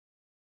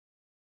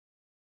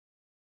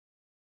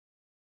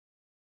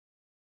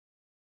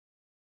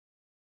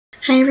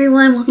Hi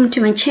everyone, welcome to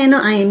my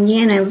channel. I am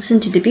Yi and I listen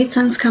to debut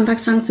songs, comeback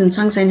songs, and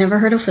songs I never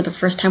heard of for the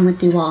first time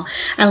with you all.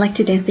 I like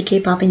to dance to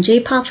K-pop and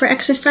J-pop for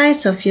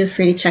exercise, so feel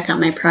free to check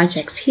out my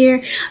projects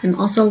here. I'm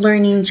also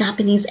learning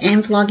Japanese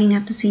and vlogging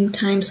at the same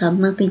time, so I have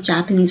monthly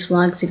Japanese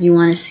vlogs if you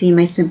want to see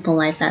my simple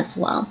life as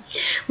well.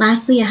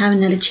 Lastly, I have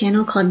another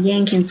channel called Yi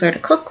and Can Sorta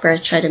Cook where I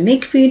try to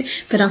make food,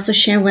 but also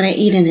share what I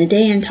eat in a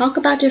day and talk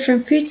about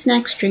different food,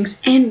 snacks, drinks,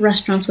 and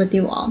restaurants with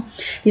you all.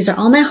 These are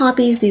all my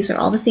hobbies, these are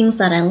all the things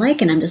that I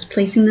like, and I'm just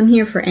placing them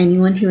here for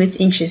anyone who is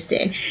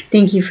interested.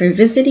 Thank you for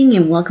visiting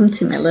and welcome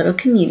to my little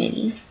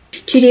community.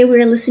 Today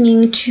we're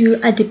listening to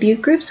a debut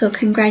group, so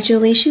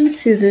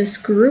congratulations to this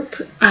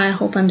group. I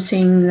hope I'm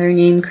saying their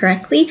name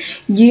correctly.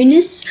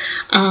 UNIS.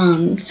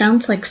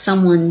 Sounds like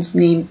someone's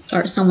name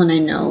or someone I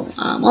know,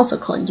 also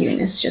called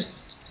UNIS,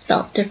 just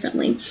spelled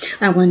differently.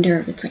 I wonder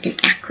if it's like an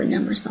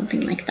acronym or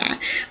something like that.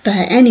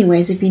 But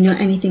anyways, if you know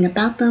anything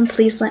about them,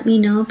 please let me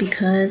know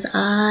because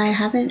I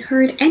haven't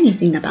heard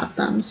anything about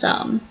them,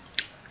 so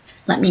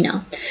let me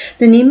know.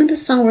 The name of the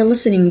song we're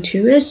listening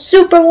to is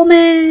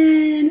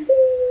Superwoman!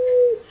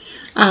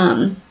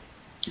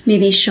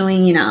 Maybe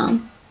showing, you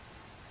know,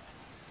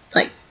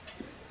 like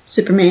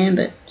Superman,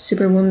 but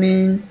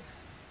Superwoman,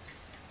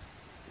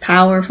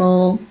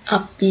 powerful,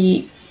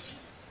 upbeat,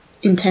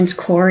 intense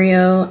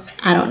choreo.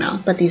 I don't know,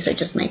 but these are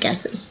just my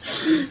guesses.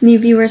 New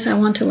viewers, I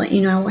want to let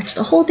you know I watched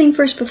the whole thing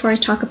first before I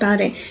talk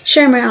about it,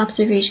 share my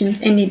observations,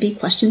 and maybe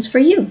questions for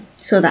you.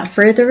 So without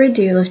further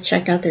ado, let's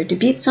check out their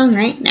debut song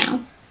right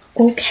now.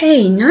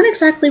 Okay, not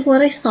exactly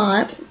what I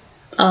thought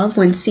of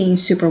when seeing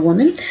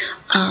Superwoman.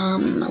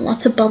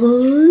 Lots of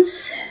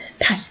bubbles,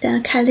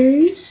 pastel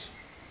colors.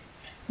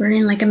 We're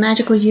in like a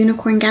magical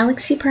unicorn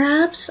galaxy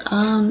perhaps.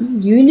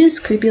 UNIS,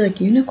 could it be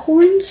like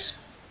unicorns?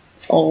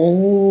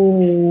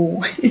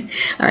 Oh,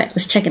 alright,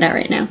 let's check it out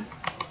right now.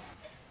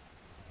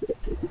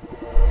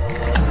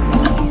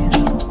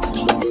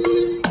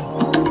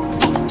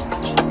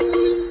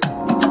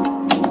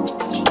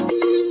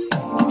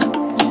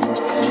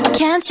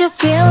 Can't you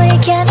feel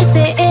it, can't you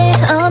see it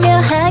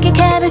오묘하게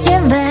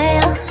가려진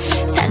veil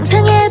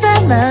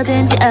상상해봐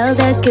뭐든지 all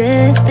the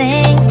good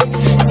things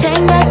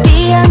생각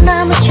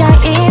뛰어넘어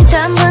trying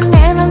전부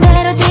내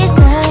맘대로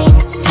design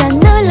자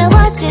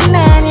놀라워진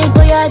나를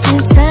보여줄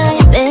time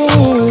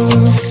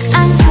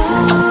I'm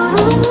cool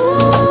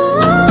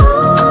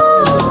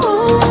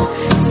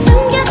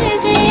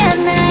숨겨지지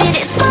않아 it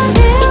is my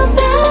real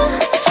stuff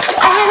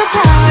I have a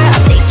power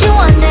I'll take you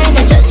under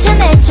나조차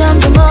내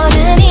점도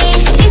모르니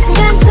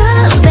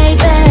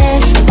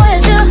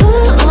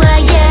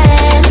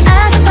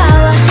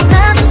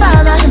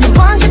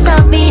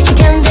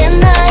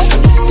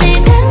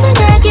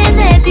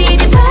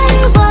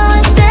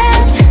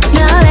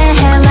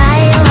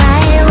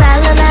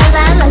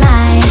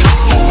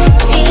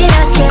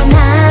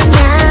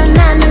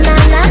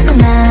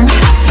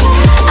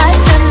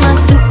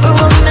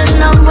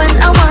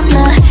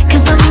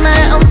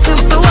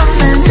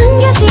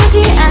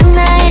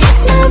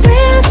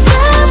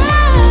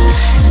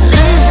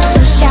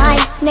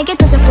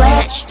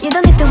You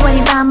don't have to worry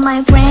about my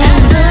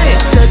friend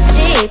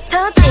불꽃이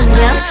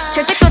터지면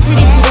절대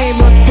꺼뜨리지를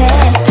못해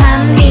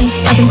밤이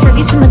어둠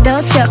속에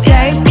숨어도 저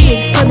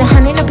별빛보다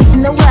하늘 높이서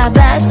너와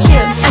about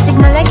you 아직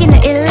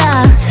놀라기는 일러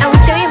I will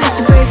show you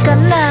멋진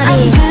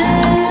불꽃놀이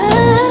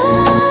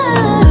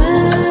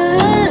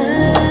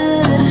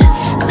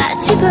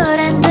마치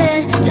보란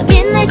듯 더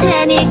빛날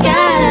테니까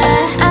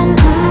I'm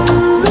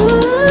cool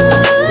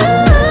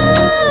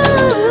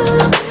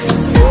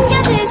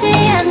숨겨지지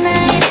않아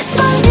It is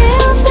my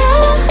real stuff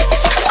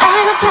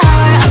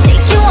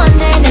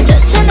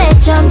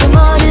전부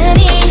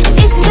모르니 이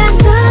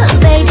순간도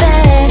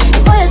baby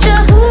보여줘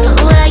who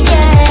I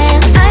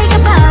am I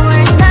got power,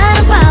 not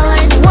a power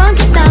No one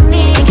can stop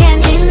me, can't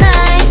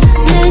deny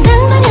늘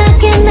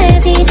당당하게 내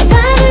뒤에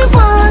발을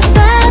won't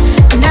stop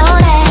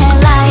노래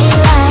lie,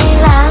 lie,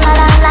 la, la,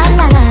 la, la,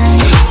 la, la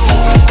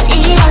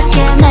이렇게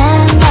나,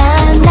 나,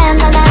 나,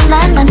 나, 나, 나,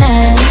 나, 나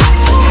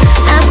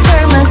I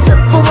turn my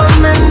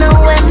superwoman no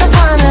when I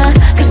wanna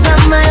Cause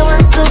I'm my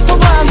one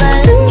superwoman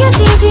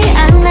숨겨지지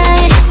않아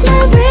It is my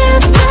real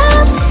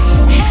stuff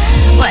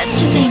What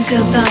you think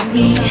about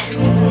me?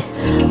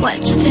 What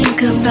you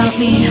think about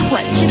me?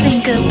 What you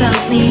think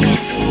about me?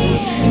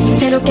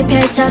 새롭게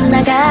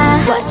펼쳐나가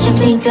What you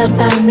think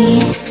about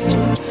me?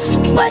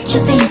 What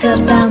you think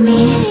about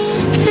me?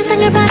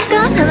 세상을 바꿔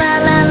la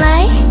la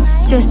la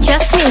Just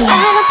trust me I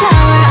have a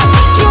power I'll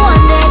take you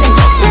under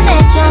나조차 내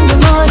점도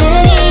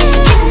모르니 이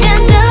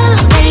순간도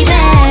baby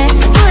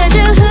보여줘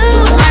who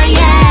I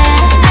am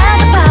I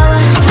have a power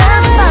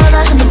Not a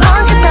power No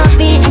one can stop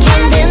me I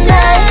can't deny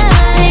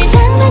늘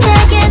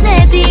당당하게 내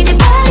뒤에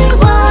발을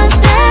won't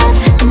stop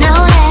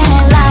노래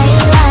lie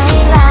lie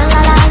la la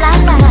la la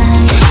la la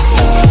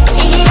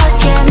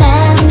이렇게 나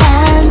나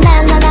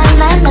나 나 나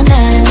나 나 나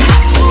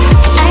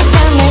I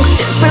turn my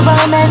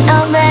superwoman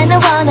on when I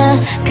wanna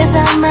Cause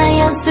I'm my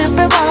own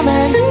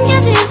superwoman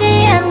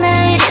숨겨지지 않아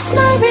It is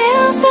my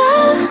real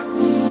stuff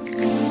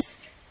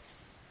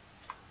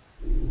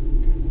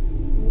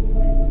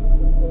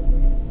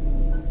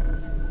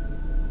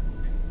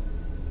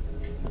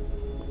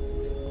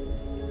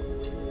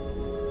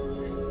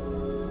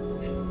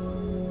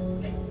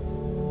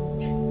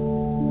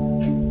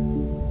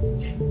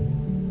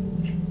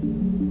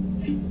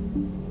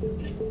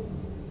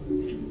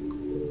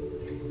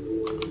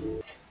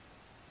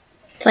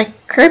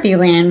Kirby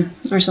Land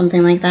or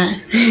something like that.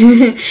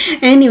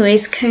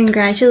 Anyways,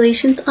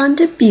 congratulations on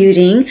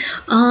debuting.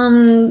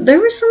 There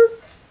were some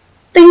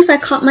things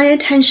that caught my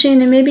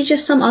attention and maybe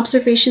just some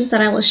observations that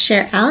I will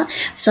share out.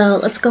 So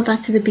let's go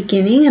back to the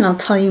beginning and I'll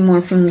tell you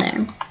more from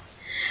there.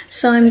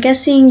 So I'm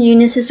guessing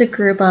UNIS is a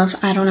group of,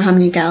 I don't know how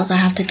many gals, I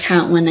have to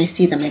count when I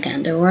see them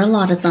again. There were a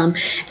lot of them,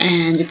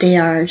 and they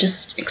are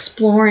just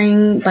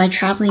exploring by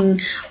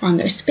traveling on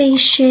their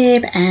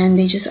spaceship, and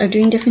they just are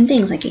doing different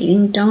things like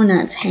eating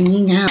donuts,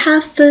 hanging out. They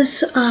have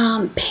this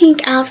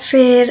pink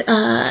outfit,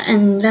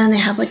 and then they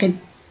have like a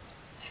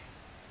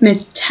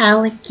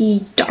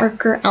metallic-y,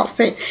 darker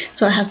outfit,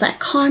 so it has that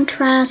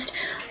contrast.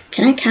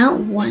 Can I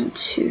count? 1,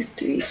 2,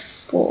 3,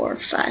 4,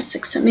 5,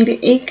 6, 7, maybe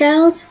 8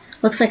 gals?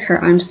 Looks like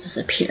her arms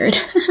disappeared.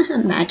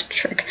 Magic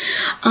trick.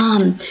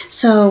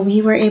 So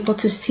we were able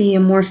to see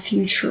a more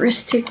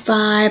futuristic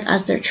vibe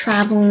as they're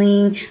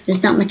traveling.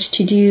 There's not much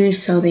to do,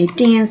 so they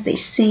dance, they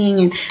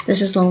sing, and there's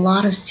just a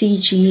lot of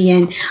CG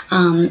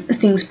and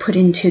things put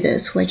into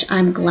this, which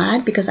I'm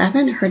glad because I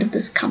haven't heard of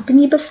this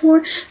company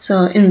before.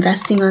 So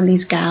investing on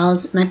these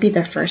gals, might be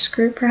their first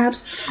group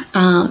perhaps.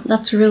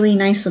 That's really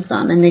nice of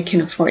them, and they can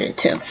afford it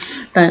too.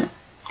 But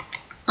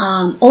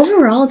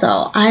overall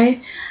though,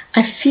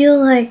 I feel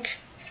like,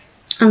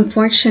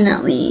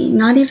 unfortunately,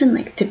 not even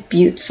like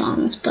debut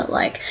songs, but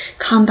like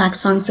comeback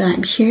songs that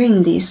I'm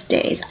hearing these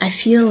days, I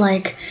feel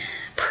like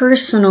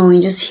personally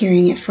just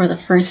hearing it for the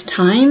first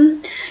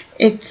time,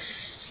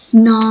 it's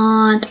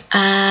not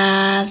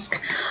as,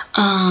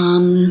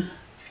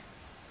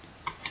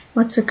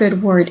 what's a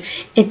good word?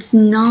 It's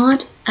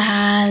not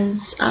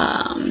as,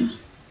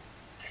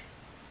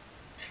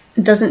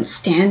 it doesn't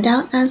stand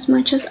out as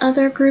much as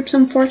other groups,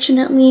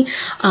 unfortunately.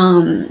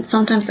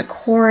 Sometimes the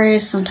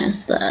chorus,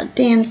 sometimes the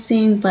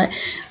dancing, but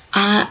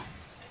I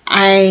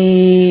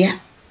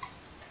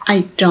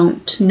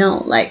don't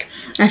know. Like,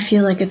 I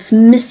feel like it's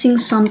missing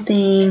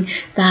something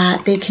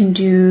that they can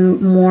do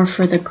more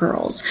for the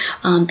girls,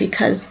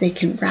 because they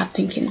can rap,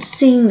 they can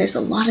sing, there's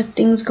a lot of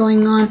things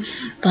going on,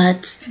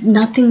 but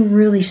nothing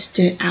really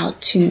stood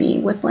out to me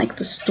with like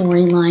the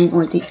storyline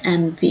or the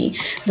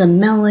MV, the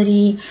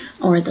melody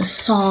or the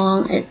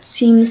song. It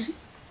seems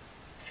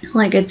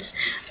like it's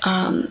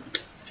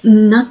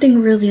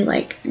nothing really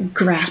like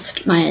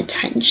grasped my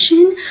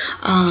attention.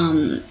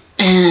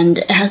 And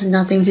it has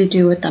nothing to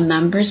do with the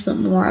members, but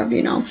more of,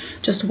 you know,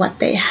 just what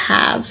they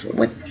have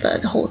with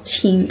the whole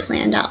team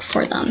planned out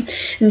for them.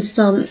 And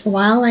so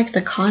while like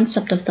the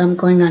concept of them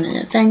going on an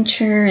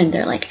adventure and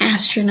they're like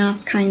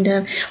astronauts kind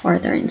of, or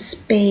they're in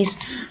space,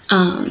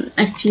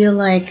 I feel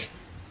like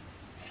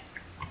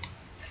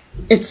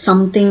it's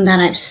something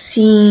that I've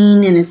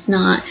seen and it's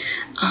not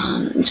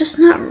just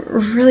not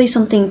really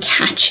something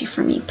catchy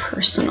for me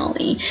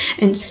personally.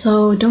 And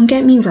so don't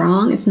get me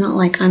wrong, it's not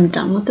like I'm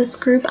done with this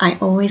group. I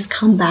always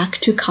come back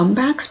to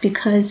comebacks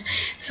because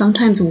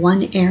sometimes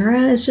one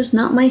era is just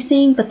not my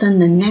thing, but then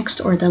the next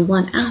or the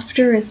one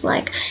after is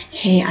like,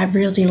 hey, I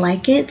really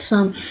like it.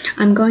 So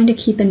I'm going to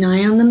keep an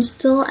eye on them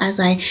still, as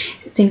I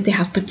think they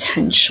have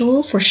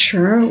potential for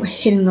sure,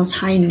 hitting those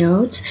high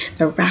notes,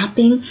 the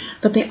rapping,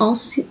 but they all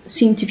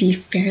seem to be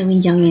fairly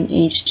young in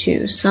age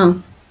too.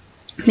 So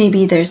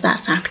maybe there's that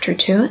factor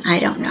too. I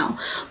don't know,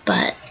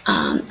 but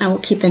I will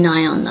keep an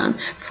eye on them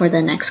for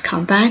the next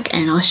comeback,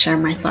 and I'll share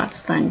my thoughts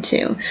then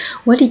too.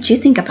 What did you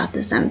think about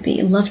this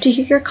MV? Love to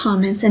hear your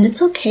comments, and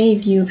it's okay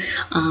if you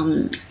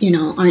you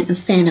know, aren't a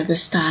fan of the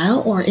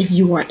style, or if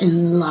you are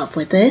in love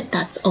with it,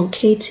 that's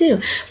okay too.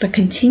 But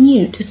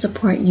continue to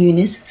support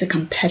UNIS. It's a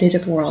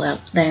competitive world out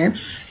there.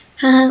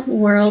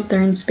 World,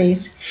 they're in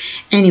space.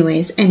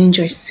 Anyways, and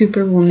enjoy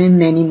Superwoman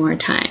many more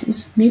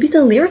times. Maybe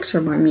the lyrics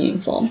were more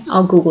meaningful.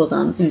 I'll Google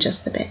them in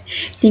just a bit.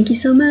 Thank you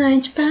so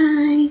much.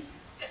 Bye.